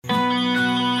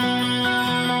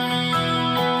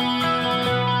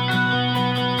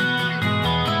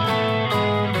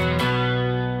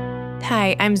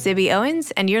Hi, I'm Zibby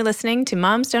Owens, and you're listening to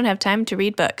Moms Don't Have Time to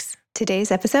Read Books.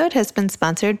 Today's episode has been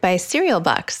sponsored by Serial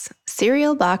Box.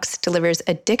 Serial Box delivers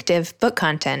addictive book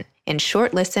content in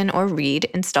short listen or read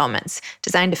installments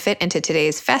designed to fit into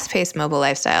today's fast-paced mobile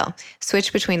lifestyle.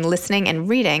 Switch between listening and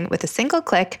reading with a single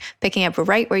click, picking up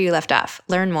right where you left off.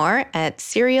 Learn more at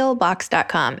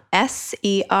serialbox.com,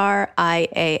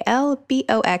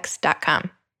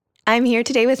 serialbox.com. I'm here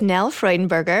today with Nell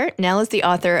Freudenberger. Nell is the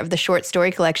author of the short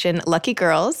story collection Lucky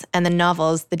Girls and the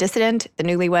novels The Dissident, The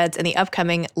Newlyweds, and the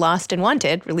upcoming Lost and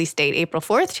Wanted, release date April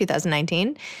 4th,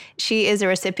 2019. She is a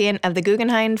recipient of the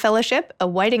Guggenheim Fellowship, a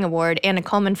Whiting Award, and a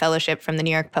Cullman Fellowship from the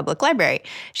New York Public Library.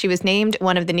 She was named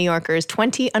one of the New Yorker's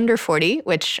 20 under 40,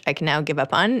 which I can now give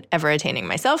up on, ever attaining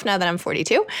myself now that I'm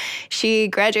 42. She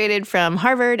graduated from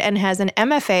Harvard and has an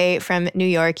MFA from New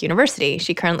York University.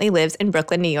 She currently lives in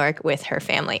Brooklyn, New York with her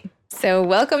family. So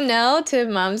welcome, Nell, to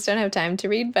Moms Don't Have Time to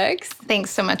Read Books.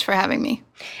 Thanks so much for having me.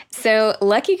 So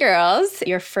Lucky Girls,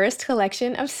 your first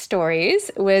collection of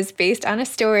stories, was based on a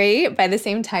story by the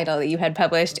same title that you had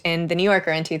published in The New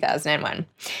Yorker in 2001.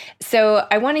 So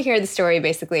I want to hear the story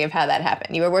basically of how that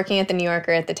happened. You were working at The New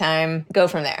Yorker at the time. Go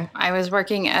from there. I was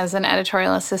working as an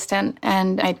editorial assistant,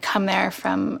 and I'd come there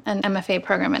from an MFA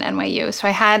program at NYU. So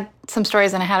I had some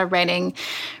stories and I had a writing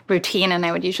routine, and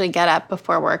I would usually get up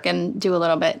before work and do a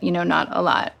little bit, not a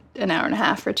lot. An hour and a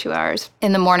half or 2 hours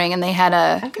in the morning, and they had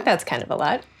I think that's kind of a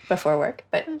lot before work,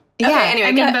 but yeah. Okay,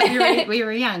 anyway, but we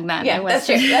were young then. Yeah, that's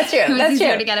true. That's true. It was that's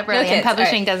easier true. to get up early, and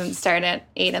publishing doesn't start at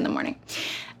 8 in the morning.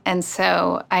 And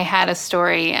so I had a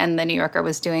story, and the New Yorker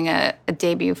was doing a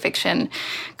debut fiction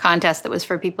contest that was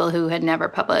for people who had never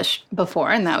published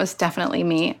before, and that was definitely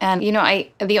me. And,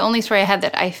 the only story I had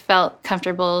that I felt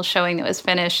comfortable showing that was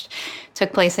finished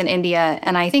took place in India.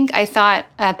 And I think I thought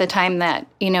at the time that,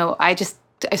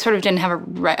 I sort of didn't have a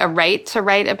right to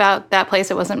write about that place.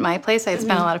 It wasn't my place. I had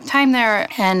spent a lot of time there.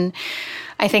 And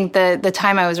I think the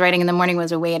time I was writing in the morning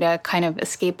was a way to kind of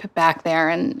escape back there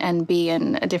and be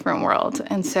in a different world.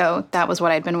 And so that was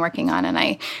what I'd been working on. And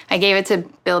I gave it to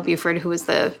Bill Buford, who was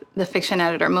the fiction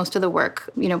editor. Most of the work,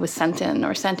 was sent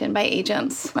in by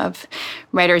agents of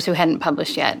writers who hadn't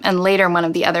published yet. And later, one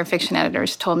of the other fiction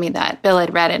editors told me that Bill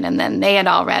had read it, and then they had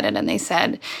all read it, and they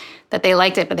said that they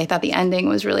liked it, but they thought the ending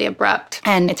was really abrupt.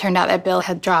 And it turned out that Bill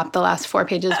had dropped the last 4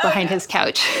 pages behind his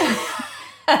couch.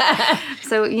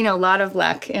 So, a lot of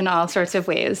luck in all sorts of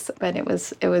ways, but it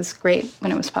was great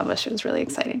when it was published. It was really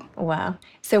exciting. Wow.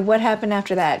 So what happened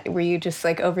after that? Were you just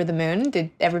over the moon? Did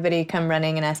everybody come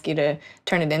running and ask you to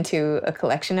turn it into a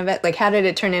collection of it? How did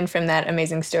it turn in from that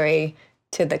amazing story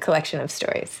to the collection of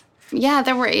stories? Yeah,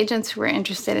 there were agents who were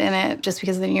interested in it just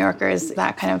because The New Yorker is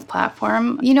that kind of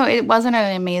platform. It wasn't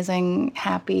an amazing,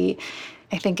 happy,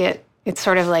 I think it's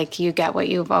sort of like you get what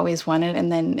you've always wanted,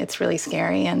 and then it's really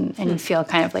scary, and you feel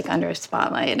kind of under a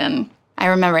spotlight. And I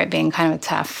remember it being kind of a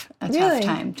tough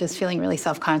time, just feeling really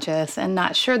self-conscious and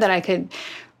not sure that I could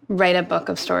write a book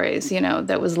of stories,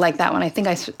 that was like that one. I think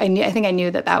I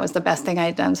knew that was the best thing I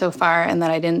had done so far, and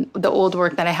that the old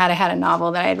work that I had a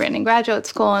novel that I had written in graduate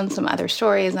school and some other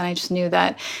stories, and I just knew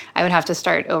that I would have to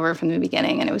start over from the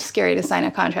beginning, and it was scary to sign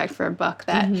a contract for a book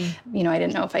that, I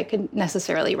didn't know if I could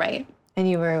necessarily write. And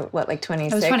you were,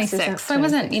 26? I was 26. So I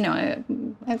wasn't, I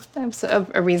was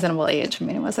a reasonable age. I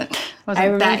mean, it wasn't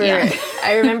that young.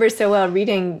 I remember so well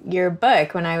reading your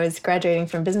book when I was graduating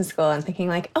from business school and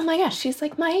thinking oh my gosh, she's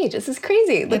my age. This is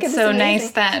crazy. Look it's at this so amazing.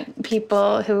 Nice that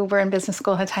people who were in business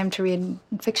school had time to read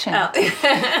fiction. Oh.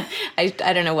 I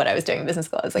don't know what I was doing in business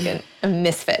school. I was a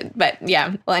misfit. But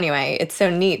yeah. Well, anyway, it's so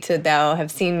neat to though have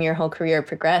seen your whole career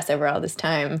progress over all this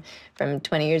time from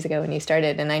 20 years ago when you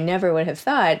started. And I never would have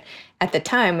thought at the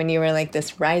time when you were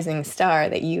this rising star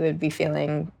that you would be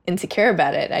feeling insecure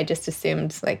about it. I just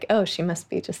assumed oh, she must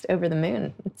be just over the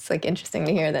moon. It's interesting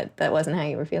to hear that wasn't how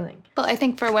you were feeling. Well, I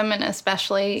think for women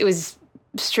especially, it was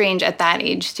strange at that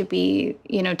age to be,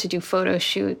 to do photo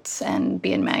shoots and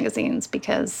be in magazines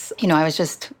because, I was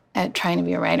just trying to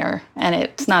be a writer. And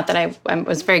it's not that I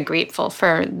was very grateful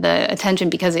for the attention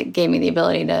because it gave me the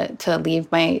ability to leave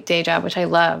my day job, which I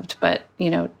loved, but,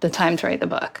 the time to write the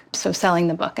book. So selling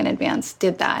the book in advance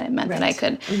did that. It meant that I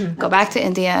could go back to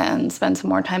India and spend some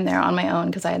more time there on my own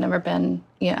because I had never been,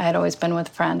 I had always been with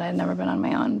a friend. I had never been on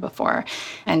my own before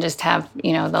and just have,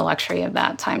 the luxury of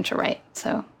that time to write.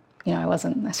 So I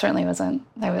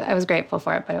was grateful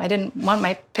for it, but I didn't want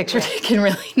my picture taken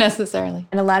really necessarily.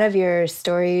 And a lot of your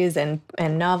stories and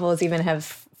novels even have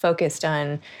focused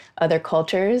on other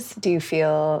cultures. Do you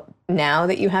feel now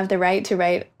that you have the right to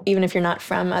write, even if you're not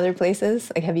from other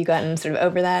places? Have you gotten sort of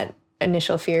over that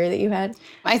initial fear that you had?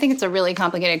 I think it's a really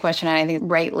complicated question, and I think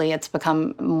rightly it's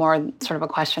become more sort of a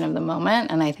question of the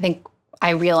moment. And I think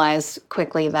I realized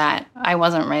quickly that I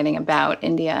wasn't writing about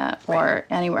India or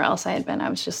anywhere else I had been. I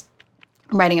was just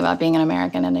writing about being an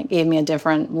American, and it gave me a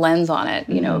different lens on it,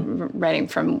 writing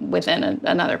from within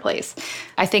another place.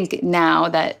 I think now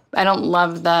that I don't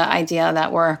love the idea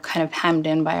that we're kind of hemmed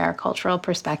in by our cultural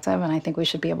perspective, and I think we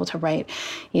should be able to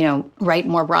write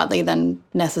more broadly than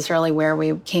necessarily where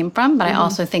we came from. But I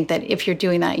also think that if you're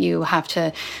doing that, you have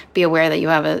to be aware that you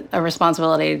have a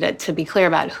responsibility to be clear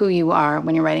about who you are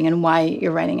when you're writing and why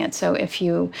you're writing it. So if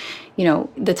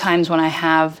the times when I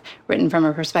have written from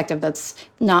a perspective that's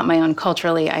not my own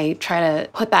culturally, I try to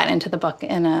put that into the book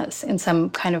in some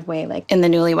kind of way. Like in The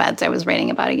Newlyweds, I was writing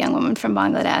about a young woman from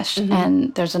Bangladesh,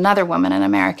 and there's another woman, an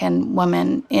American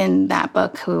woman in that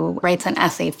book, who writes an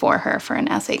essay for her for an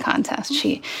essay contest.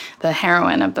 The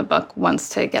heroine of the book, wants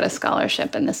to get a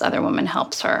scholarship, and this other woman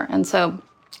helps her. And so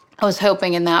I was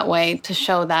hoping in that way to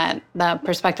show that the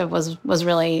perspective was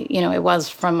really, it was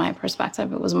from my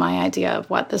perspective. It was my idea of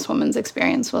what this woman's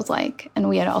experience was like. And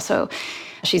we had also,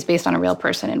 she's based on a real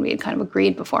person, and we had kind of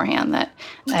agreed beforehand that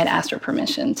I had asked her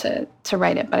permission to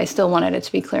write it. But I still wanted it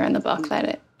to be clear in the book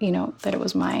that it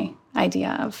was my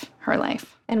idea of her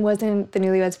life. And wasn't The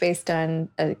Newlyweds based on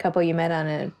a couple you met on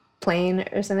a plane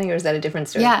or something, or is that a different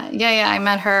story? Yeah. I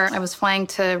met her. I was flying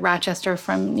to Rochester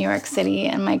from New York City,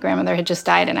 and my grandmother had just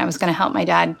died, and I was going to help my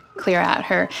dad clear out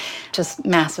her just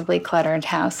massively cluttered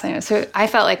house. So I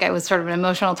felt like it was sort of an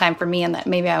emotional time for me, and that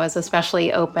maybe I was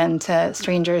especially open to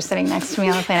strangers sitting next to me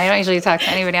on the plane. I don't usually talk to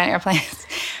anybody on airplanes.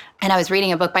 And I was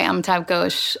reading a book by Amitav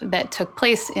Ghosh that took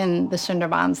place in the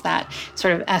Sundarbans, that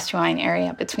sort of estuarine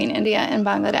area between India and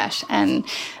Bangladesh. And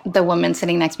the woman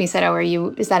sitting next to me said,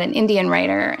 is that an Indian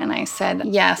writer? And I said,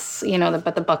 yes,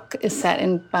 but the book is set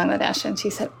in Bangladesh. And she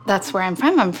said, that's where I'm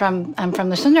from. I'm from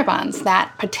the Sundarbans,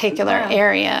 that particular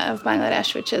area of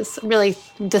Bangladesh, which is really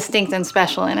distinct and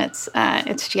special in its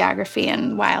geography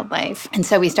and wildlife. And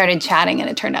so we started chatting, and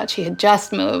it turned out she had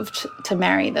just moved to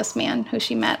marry this man who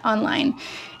she met online.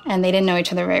 And they didn't know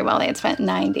each other very well. They had spent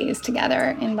 9 days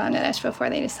together in Bangladesh before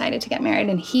they decided to get married.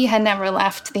 And he had never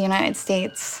left the United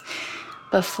States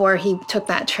before he took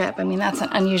that trip. I mean, that's an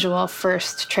unusual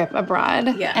first trip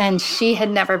abroad. Yeah. And she had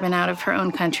never been out of her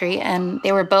own country. And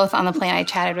they were both on the plane. I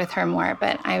chatted with her more,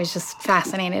 but I was just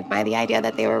fascinated by the idea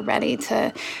that they were ready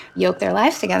to yoke their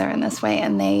lives together in this way.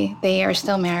 And they are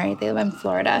still married. They live in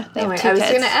Florida. They have 2 I was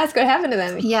kids. going to ask what happened to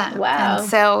them. Yeah. Wow. And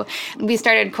so we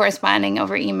started corresponding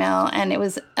over email, and it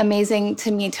was amazing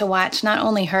to me to watch not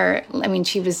only her. I mean,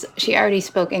 she already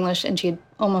spoke English, and she had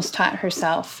almost taught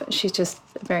herself. She's just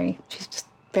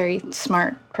very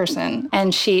smart person.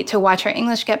 And to watch her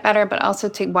English get better, but also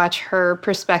to watch her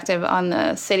perspective on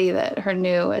the city, that her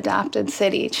new adopted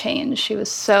city, change. She was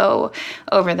so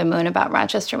over the moon about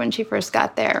Rochester when she first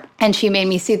got there. And she made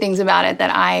me see things about it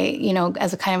that I,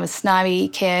 as a kind of a snobby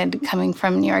kid coming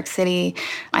from New York City,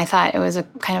 I thought it was a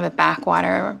kind of a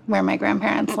backwater where my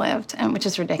grandparents lived, and which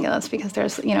is ridiculous because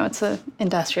there's, it's an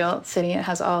industrial city. It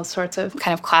has all sorts of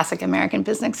kind of classic American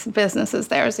businesses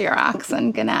there, Xerox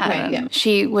and Gannett. Right, yeah.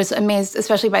 She was amazed,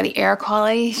 especially by the air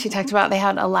quality. She talked about they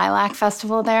had a lilac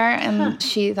festival there, and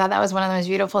she thought that was one of the most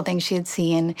beautiful things she had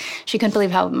seen. She couldn't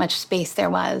believe how much space there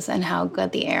was and how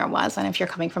good the air was. And if you're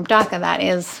coming from Dhaka, that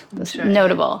is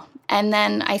notable. And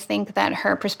then I think that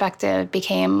her perspective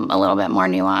became a little bit more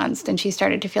nuanced, and she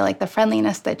started to feel like the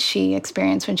friendliness that she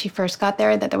experienced when she first got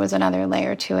there, that there was another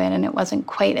layer to it, and it wasn't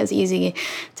quite as easy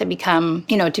to become,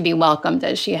 to be welcomed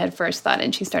as she had first thought.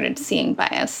 And she started seeing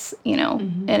bias, in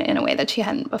a way that she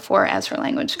hadn't before as her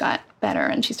language got better,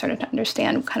 and she started to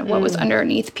understand kind of what was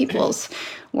underneath people's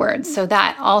words. So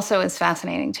that also is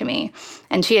fascinating to me.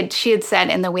 And she had said,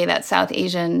 in the way that South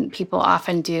Asian people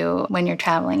often do when you're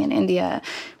traveling in India,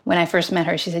 when I first met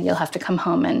her, she said, you'll have to come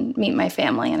home and meet my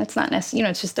family. And it's not necessarily,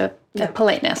 it's just a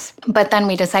politeness. But then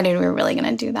we decided we were really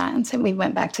going to do that. And so we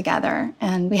went back together,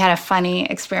 and we had a funny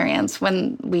experience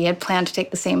when we had planned to take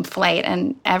the same flight.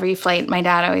 And every flight, my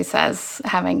dad always says,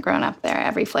 having grown up there,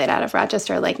 every flight out of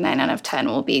Rochester, like 9 out of 10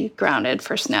 will be grounded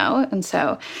for snow. And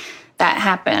so that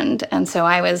happened. And so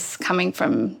I was coming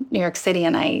from New York City,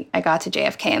 and I got to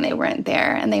JFK, and they weren't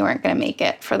there, and they weren't going to make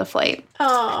it for the flight.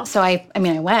 Oh. So I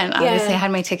went, obviously. I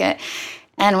had my ticket.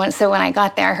 And when I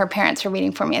got there, her parents were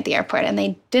waiting for me at the airport, and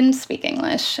they didn't speak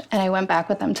English. And I went back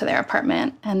with them to their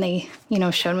apartment, and they,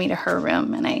 showed me to her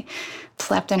room, and I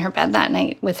slept in her bed that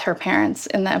night with her parents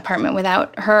in the apartment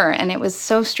without her. And it was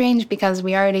so strange because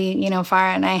we already,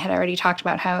 Farah and I had already talked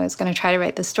about how I was going to try to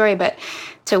write this story, but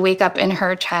to wake up in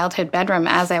her childhood bedroom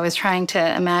as I was trying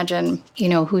to imagine,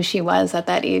 who she was at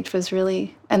that age was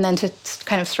really And then to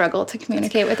kind of struggle to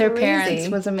communicate with her parents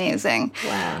was amazing.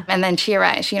 Wow. And then she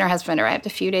arrived. She and her husband arrived a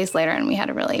few days later, and we had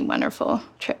a really wonderful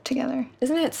trip together.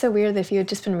 Isn't it so weird that if you had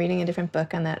just been reading a different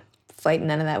book on that flight,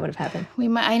 none of that would have happened?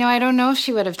 I don't know if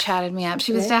she would have chatted me up.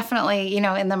 She was definitely,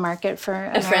 in the market for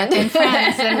a friend.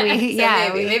 Friends. And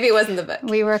maybe it wasn't the book.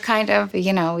 We were kind of,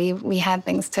 we had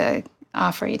things to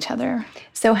offer each other.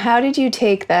 So how did you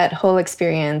take that whole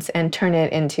experience and turn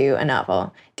it into a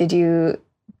novel? Did you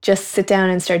just sit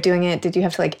down and start doing it? Did you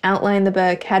have to outline the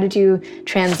book? How did you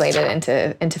translate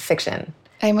it into fiction?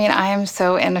 I mean, I am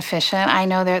so inefficient. I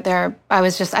know I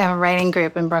have a writing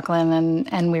group in Brooklyn,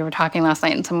 and we were talking last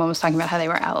night, and someone was talking about how they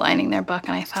were outlining their book,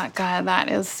 and I thought, God, that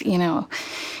is,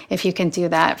 if you can do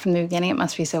that from the beginning, it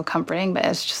must be so comforting, but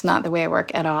it's just not the way I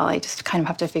work at all. I just kind of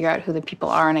have to figure out who the people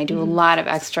are, and I do a lot of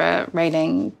extra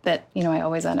writing that, I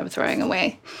always end up throwing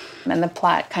away. And the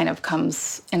plot kind of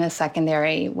comes in a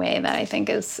secondary way that I think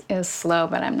is slow,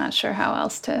 but I'm not sure how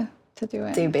else to do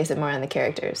it. So you base it more on the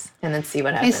characters and then see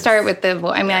what happens. I start with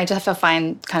I just have to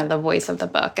find kind of the voice of the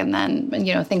book, and then,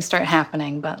 things start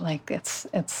happening, but it's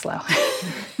slow.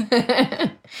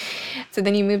 So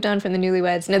then you moved on from The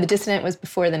Newlyweds. No, The Dissident was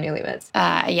before The Newlyweds.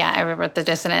 I wrote The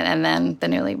Dissident and then The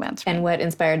Newlyweds. Right? And what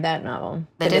inspired that novel?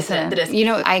 The Dissident.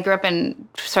 I grew up in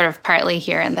sort of partly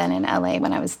here and then in LA.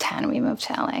 When I was 10, we moved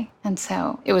to LA. And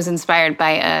so it was inspired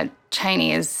by a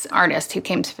Chinese artist who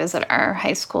came to visit our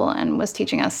high school and was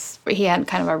teaching us. He had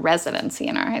kind of a residency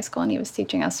in our high school, and he was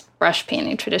teaching us brush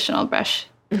painting, traditional brush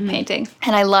painting.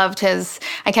 And I loved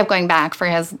I kept going back for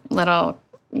his little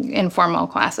informal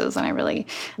classes, and I really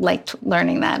liked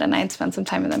learning that. And I'd spent some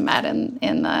time with the Met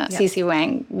in the C.C.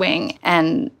 Wang wing,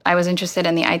 and I was interested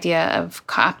in the idea of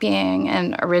copying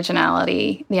and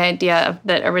originality, the idea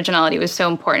that originality was so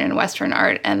important in Western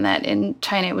art, and that in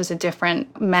China it was a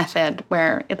different method,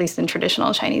 where at least in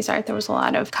traditional Chinese art there was a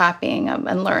lot of copying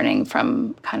and learning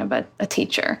from kind of a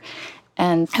teacher.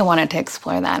 And I wanted to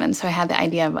explore that. And so I had the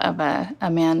idea of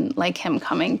a man like him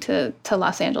coming to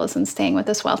Los Angeles and staying with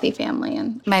this wealthy family.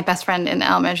 And my best friend in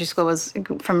elementary school was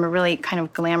from a really kind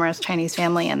of glamorous Chinese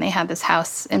family. And they had this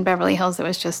house in Beverly Hills that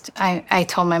was just, I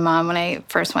told my mom when I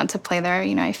first went to play there,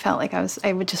 I felt like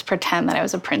I would just pretend that I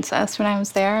was a princess when I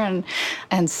was there.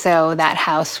 And so that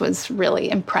house was really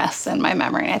impressed in my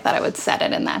memory. And I thought I would set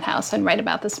it in that house and write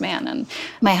about this man. And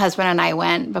my husband and I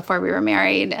went before we were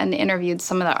married and interviewed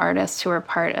some of the artists who were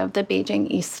part of the Beijing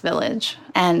East Village.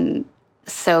 And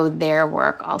so their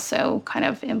work also kind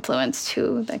of influenced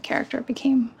who the character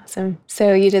became. Awesome.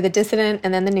 So you did The Dissident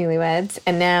and then The Newlyweds,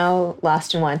 and now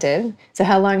Lost and Wanted. So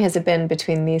how long has it been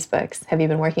between these books? Have you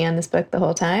been working on this book the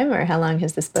whole time, or how long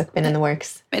has this book been in the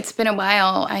works? It's been a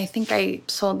while. I think I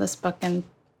sold this book in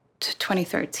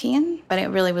 2013, but it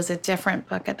really was a different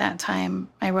book at that time.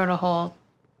 I wrote a whole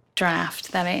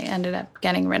draft that I ended up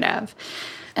getting rid of.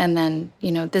 And then,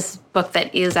 this book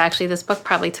this book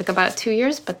probably took about 2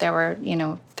 years, but there were,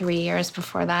 3 years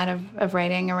before that of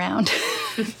writing around.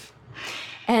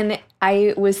 And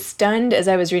I was stunned as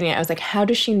I was reading it. I was like, how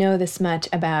does she know this much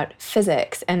about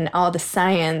physics and all the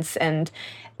science? And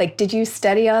did you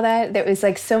study all that? There was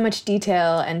so much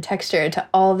detail and texture to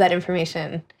all of that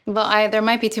information. Well, there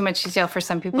might be too much detail for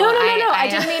some people. No. I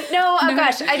didn't mean,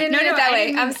 I didn't mean it that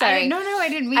way. I'm sorry. I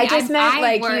didn't mean I just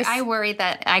meant I worried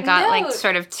that I got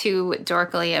sort of too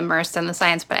dorkily immersed in the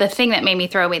science. But the thing that made me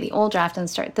throw away the old draft and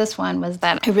start this one was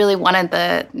that I really wanted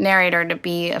the narrator to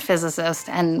be a physicist.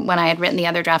 And when I had written the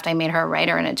other draft, I made her a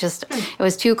writer, and it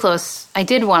was too close. I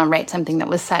did want to write something that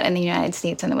was set in the United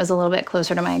States, and it was a little bit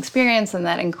closer to my experience, and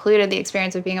that included the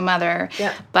experience of being a mother.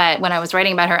 Yeah. But when I was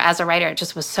writing about her as a writer, it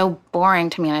just was so boring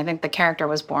to me, and I think the character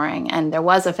was boring. And there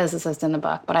was a physicist in the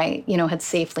book, but I, had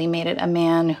safely made it a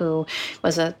man who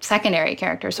was a secondary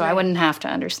character, so I wouldn't have to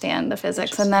understand the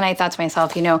physics. And then I thought to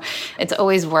myself, it's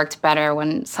always worked better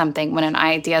when an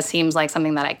idea seems like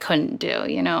something that I couldn't do,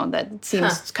 that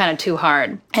seems kind of too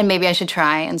hard. And maybe I should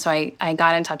try. And so I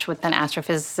got in touch with an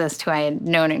astrophysicist who I had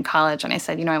known in college, and I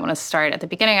said, I want to start at the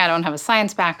beginning. I don't have a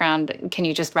science background. Can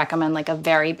you just recommend a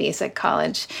very basic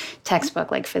college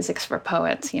textbook like Physics for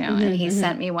Poets, And he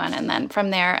sent me one. And then from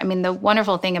there, the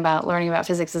wonderful thing about learning about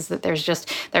physics is that there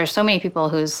are so many people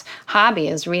whose hobby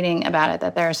is reading about it,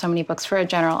 that there are so many books for a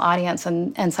general audience,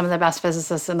 and some of the best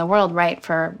physicists in the world write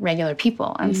for regular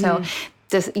people. And so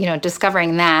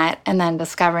discovering that, and then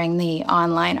discovering the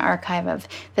online archive of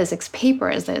physics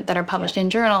papers that are published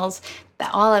in journals,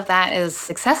 all of that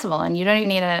is accessible, and you don't even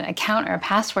need an account or a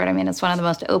password. I mean, it's one of the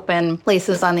most open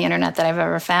places on the internet that I've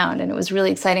ever found, and it was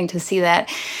really exciting to see that,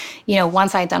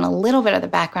 once I'd done a little bit of the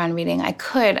background reading, I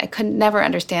could never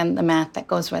understand the math that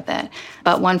goes with it.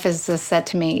 But one physicist said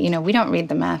to me, we don't read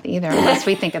the math either unless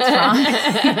we think it's wrong.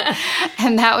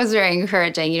 And that was very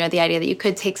encouraging, the idea that you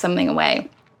could take something away.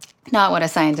 Not what a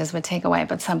scientist would take away,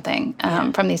 but something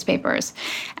from these papers.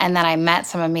 And then I met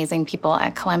some amazing people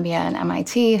at Columbia and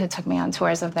MIT who took me on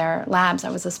tours of their labs. I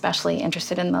was especially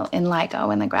interested in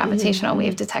LIGO and the gravitational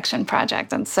wave detection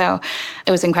project. And so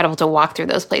it was incredible to walk through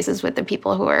those places with the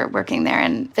people who were working there.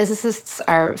 And physicists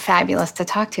are fabulous to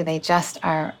talk to. They just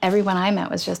are, everyone I met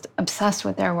was just obsessed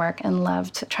with their work and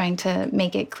loved trying to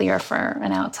make it clear for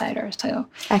an outsider. So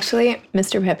actually,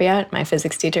 Mr. Pepiot, my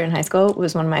physics teacher in high school,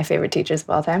 was one of my favorite teachers of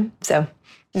all time. So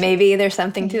maybe there's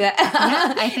something to that.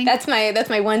 Yeah, I think that's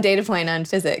my one data point on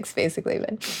physics, basically.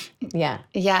 But yeah.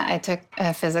 Yeah, I took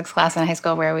a physics class in high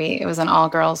school where it was an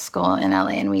all-girls school in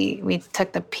LA, and we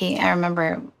took I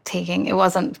remember taking, it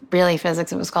wasn't really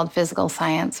physics, it was called physical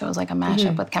science. So it was like a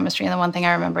mashup with chemistry. And the one thing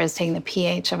I remember is taking the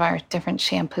pH of our different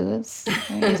shampoos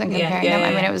and comparing them.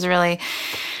 I mean,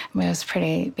 it was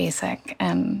pretty basic,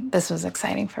 and this was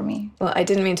exciting for me. Well, I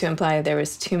didn't mean to imply there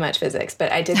was too much physics,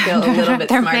 but I did feel a little bit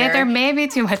smarter. There may be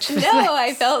too much physics. No,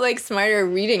 I felt like smarter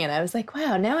reading it. I was like,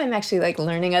 wow, now I'm actually like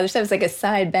learning other stuff. It's like a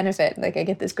side benefit. Like I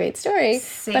get this great story,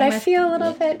 but I feel a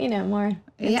little bit, more.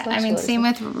 Yeah, I mean, same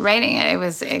with writing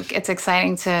it. It's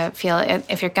exciting to feel it.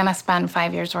 If you're going to spend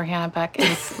 5 years working on a book,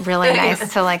 it's really nice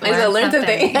to learn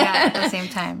something. At the same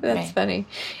time. That's funny.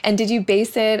 And did you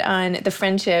base it on the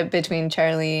friendship between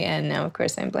Charlie and, now of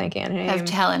course I'm blanking on her name. Of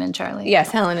Helen and Charlie.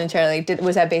 Yes, Helen and Charlie.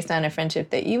 Was that based on a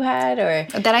friendship that you had,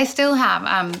 or that I still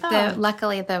have?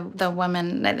 Luckily, the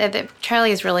woman,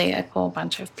 Charlie is really a cool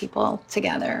bunch of people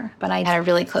together. But I had a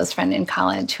really close friend in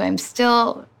college who I'm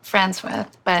still friends with,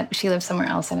 but she lives somewhere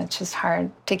else, and it's just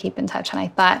hard to keep in touch. And I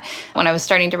thought when I was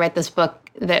starting to write this book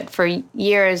that for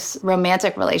years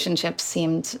romantic relationships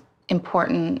seemed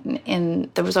important,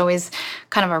 and there was always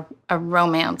kind of a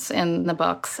romance in the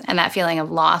books, and that feeling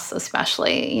of loss,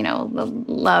 especially, the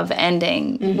love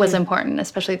ending was important,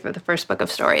 especially for the first book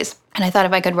of stories. And I thought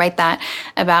if I could write that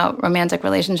about romantic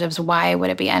relationships, why would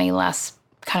it be any less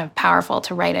kind of powerful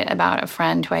to write it about a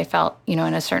friend who I felt, in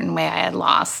a certain way I had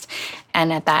lost.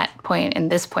 And at that point, in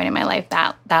this point in my life,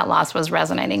 that loss was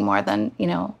resonating more than,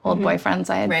 old boyfriends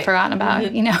I had forgotten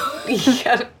about,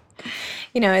 Yeah.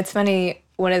 It's funny.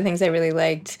 One of the things I really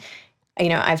liked,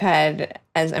 I've had,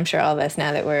 as I'm sure all of us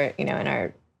now that we're, in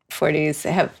our 40s,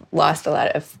 have lost a lot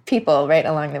of people right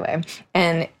along the way.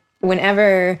 And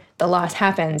whenever the loss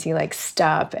happens, you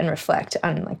stop and reflect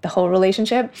on the whole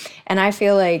relationship. And I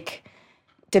feel like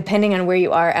depending on where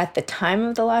you are at the time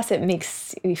of the loss, it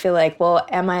makes you feel like, well,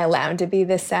 am I allowed to be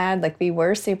this sad? We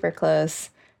were super close,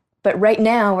 but right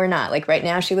now we're not. Right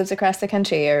now she lives across the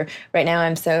country, or right now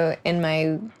I'm so in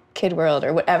my kid world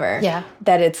or whatever. Yeah.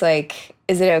 That it's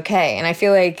is it okay? And I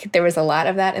feel like there was a lot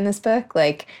of that in this book.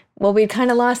 Well, we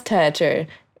kind of lost touch, or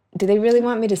do they really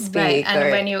want me to speak? Right. And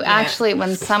when you actually,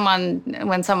 when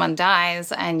someone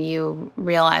dies and you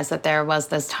realize that there was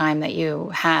this time that you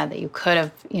had, that you could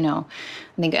have,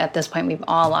 I think at this point we've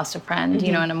all lost a friend,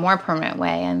 in a more permanent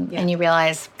way. And you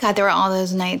realize, God, there were all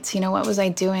those nights, what was I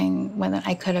doing when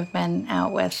I could have been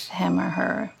out with him or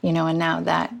her, and now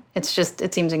that it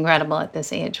seems incredible at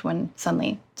this age when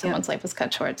suddenly someone's life was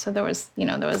cut short. So there was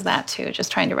that too,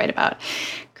 just trying to write about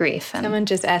grief. And someone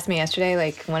just asked me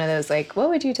yesterday, one of those, what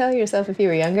would you tell yourself if you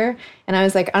were younger? And I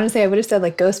was like, honestly, I would have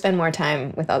said, go spend more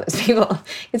time with all those people,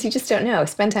 because you just don't know.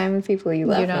 Spend time with people you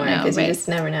love more, because you just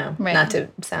never know. Right. Not to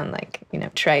sound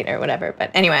trite or whatever.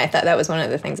 But anyway, I thought that was one of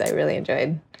the things I really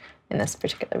enjoyed in this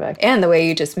particular book. And the way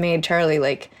you just made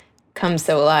Charlie, come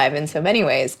so alive in so many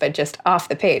ways, but just off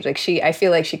the page. I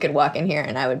feel like she could walk in here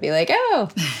and I would be like, oh,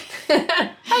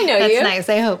 I know that's you. That's nice.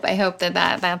 I hope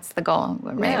that's the goal,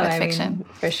 right, with fiction.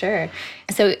 For sure.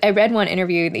 So I read one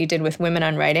interview that you did with Women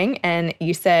on Writing, and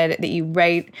you said that you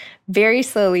write very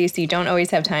slowly, so you don't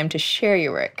always have time to share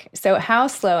your work. So how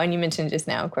slow, and you mentioned just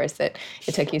now, of course, that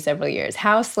it took you several years.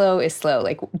 How slow is slow?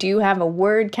 Do you have a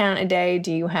word count a day?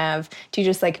 Do you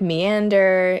just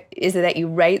meander? Is it that you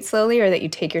write slowly, or that you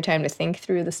take your time time to think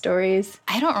through the stories?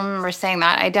 I don't remember saying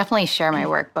that. I definitely share my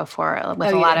work before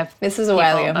with a lot of This was a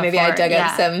while ago. Maybe I dug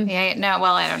up some. Yeah, no,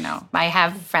 well, I don't know. I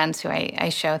have friends who I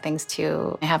show things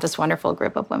to. I have this wonderful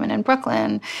group of women in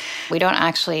Brooklyn. We don't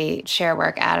actually share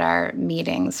work at our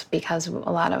meetings because a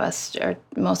lot of us, or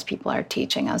most people, are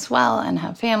teaching as well and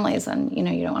have families, and you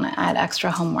don't want to add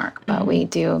extra homework. But we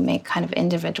do make kind of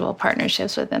individual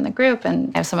partnerships within the group,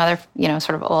 and I have some other,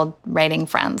 sort of old writing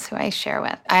friends who I share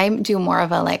with. I do more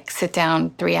of a sit down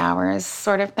 3 hours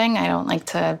sort of thing. I don't like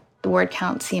to, the word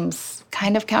count seems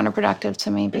kind of counterproductive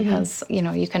to me because,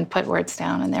 you can put words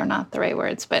down and they're not the right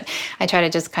words, but I try to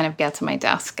just kind of get to my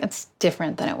desk. It's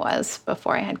different than it was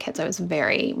before I had kids. I was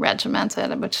very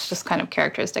regimented, which is just kind of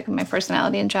characteristic of my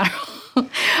personality in general.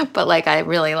 But I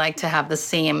really like to have the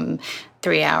same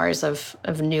 3 hours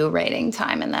of new writing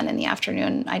time. And then in the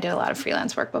afternoon, I did a lot of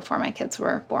freelance work before my kids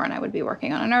were born. I would be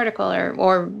working on an article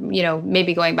or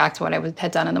maybe going back to what I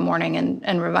had done in the morning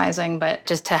and revising, but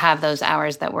just to have those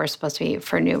hours that were supposed to be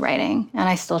for new writing. And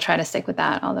I still try to stick with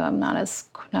that, although I'm not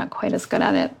quite as good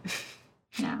at it.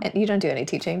 No. And you don't do any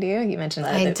teaching, do you? You mentioned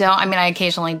that. I don't. I mean, I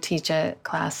occasionally teach a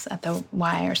class at the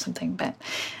Y or something, but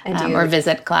or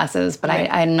visit classes. But right.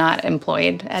 I'm not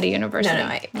employed at a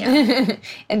university. No.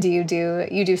 And do you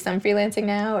do some freelancing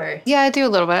now, or? Yeah, I do a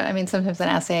little bit. I mean, sometimes an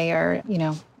essay or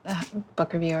a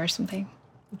book review or something.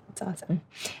 That's awesome.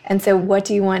 And so, what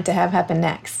do you want to have happen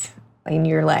next in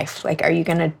your life? Are you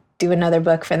going to do another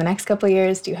book for the next couple of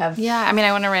years? Do you have? Yeah, I mean,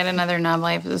 I want to write another novel.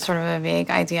 I have sort of a vague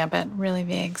idea, but really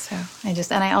vague. So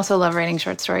and I also love writing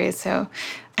short stories. So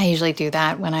I usually do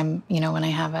that when I'm, when I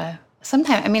have I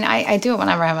do it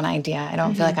whenever I have an idea. I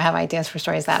don't feel like I have ideas for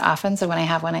stories that often. So when I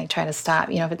have one, I try to stop.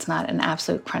 If it's not an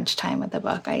absolute crunch time with the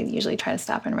book, I usually try to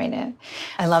stop and write it.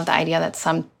 I love the idea that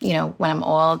when I'm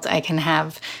old, I can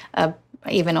have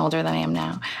even older than I am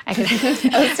now. I could.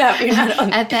 Oh, stop! You're not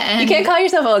old. At the end, you can't call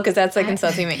yourself old because that's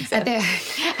insulting me. So.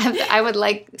 I would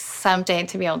like someday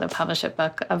to be able to publish a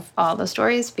book of all the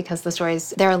stories because the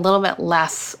stories, they're a little bit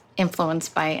less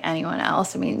influenced by anyone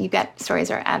else. I mean, you get stories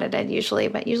are edited usually,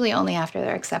 but usually only after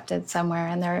they're accepted somewhere,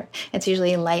 and it's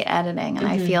usually light editing. And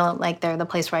I feel like they're the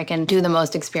place where I can do the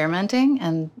most experimenting.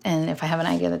 And if I have an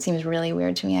idea that seems really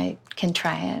weird to me, I can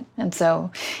try it. And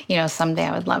so, someday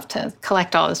I would love to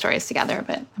collect all the stories together,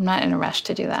 but I'm not in a rush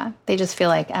to do that. They just feel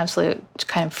like absolute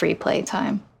kind of free play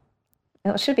time.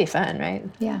 Well, it should be fun, right?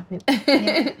 Yeah.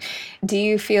 Do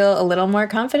you feel a little more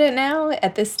confident now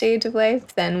at this stage of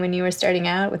life than when you were starting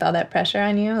out with all that pressure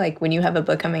on you? When you have a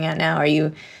book coming out now, are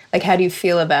you, how do you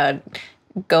feel about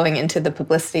going into the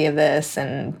publicity of this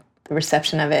and the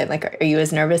reception of it? Are you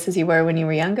as nervous as you were when you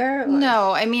were younger? Or?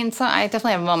 No, I mean, I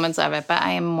definitely have moments of it, but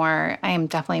I am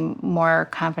definitely more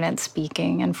confident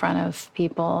speaking in front of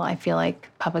people. I feel like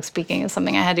public speaking is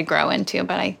something I had to grow into,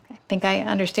 but I think I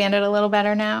understand it a little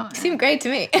better now. You seem great to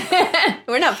me.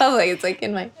 We're not public. It's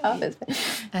in my office.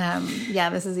 Yeah,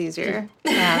 this is easier.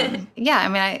 I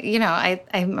mean,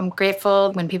 I'm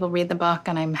grateful when people read the book,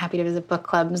 and I'm happy to visit book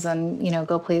clubs and,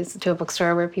 go to a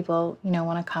bookstore where people,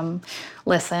 want to come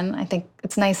listen. I think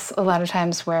it's nice a lot of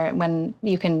times when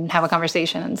you can have a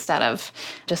conversation instead of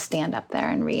just stand up there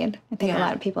and read. I think a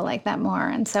lot of people like that more.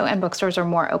 And bookstores are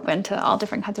more open to all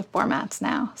different kinds of formats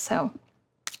now. So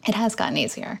it has gotten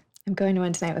easier. I'm going to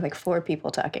one tonight with 4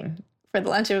 people talking for the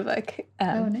launch of a book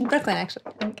nice. in Brooklyn, actually.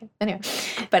 Okay. Anyway,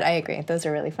 but I agree. Those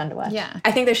are really fun to watch. Yeah.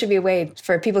 I think there should be a way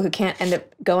for people who can't end up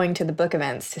going to the book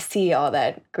events to see all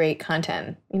that great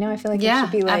content. I feel like it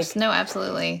should be no,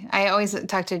 absolutely. I always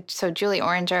talk to, Julie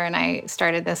Oranger and I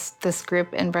started this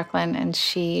group in Brooklyn,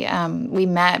 and we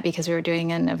met because we were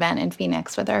doing an event in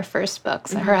Phoenix with our first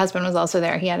books. Her husband was also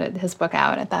there. He had his book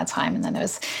out at that time, and then there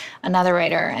was another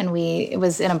writer, and it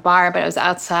was in a bar, but it was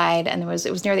outside, and it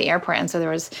was near the airport, and so there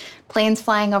was planes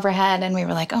flying overhead, and we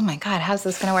were like, oh my God, how's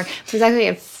this going to work? It was actually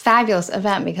a fabulous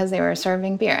event because they were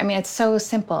serving beer. I mean, it's so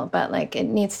simple, but it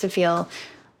needs to feel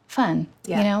fun.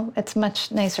 Yeah. It's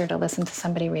much nicer to listen to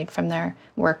somebody read from their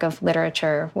work of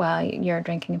literature while you're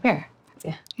drinking a beer.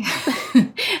 Yeah.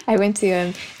 I went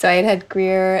to, so I had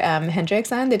Greer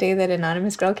Hendricks on the day that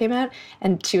Anonymous Girl came out,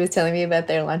 and she was telling me about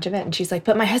their launch event, and she's like,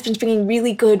 but my husband's bringing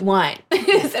really good wine,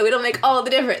 so it'll make all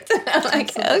the difference. I'm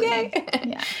like,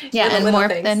 okay. Yeah,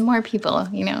 and more people,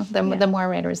 the more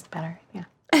writers, the better.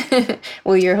 Yeah.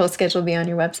 Will your whole schedule be on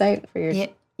your website for your...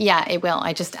 Yeah, it will.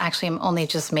 I am only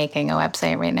just making a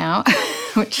website right now,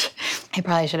 which I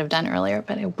probably should have done earlier,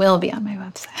 but it will be on my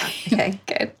website. Okay,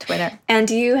 good. Twitter. And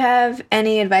do you have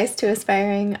any advice to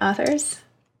aspiring authors?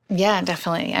 Yeah,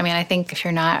 definitely. I mean, I think if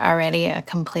you're not already a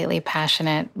completely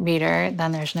passionate reader,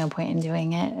 then there's no point in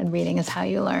doing it. And reading is how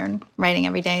you learn. Writing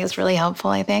every day is really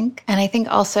helpful, I think. And I think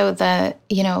also I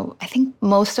think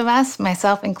most of us,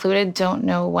 myself included, don't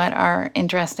know what our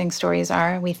interesting stories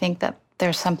are. We think that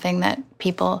there's something that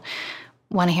people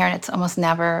want to hear, and it's almost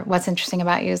never, what's interesting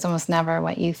about you is almost never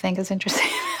what you think is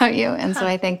interesting about you. And so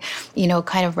I think,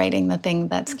 kind of writing the thing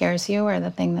that scares you, or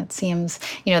the thing that seems,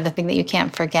 the thing that you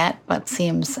can't forget but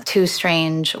seems too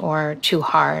strange or too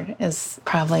hard is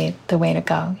probably the way to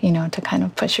go, to kind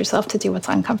of push yourself to do what's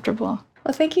uncomfortable.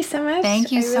 Well, thank you so much.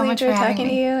 Thank you so much for having me. I really enjoyed talking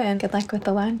to you, and good luck with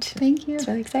the launch. Thank you. It's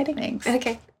really exciting. Thanks.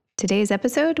 Okay. Today's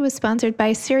episode was sponsored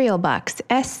by Cereal Box,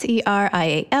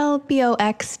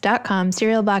 SERIALBOX.com,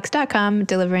 cerealbox.com,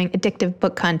 delivering addictive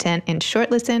book content in short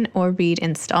listen or read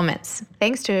installments.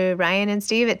 Thanks to Ryan and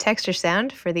Steve at Texture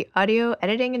Sound for the audio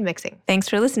editing and mixing. Thanks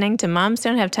for listening to Moms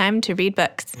Don't Have Time to Read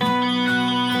Books.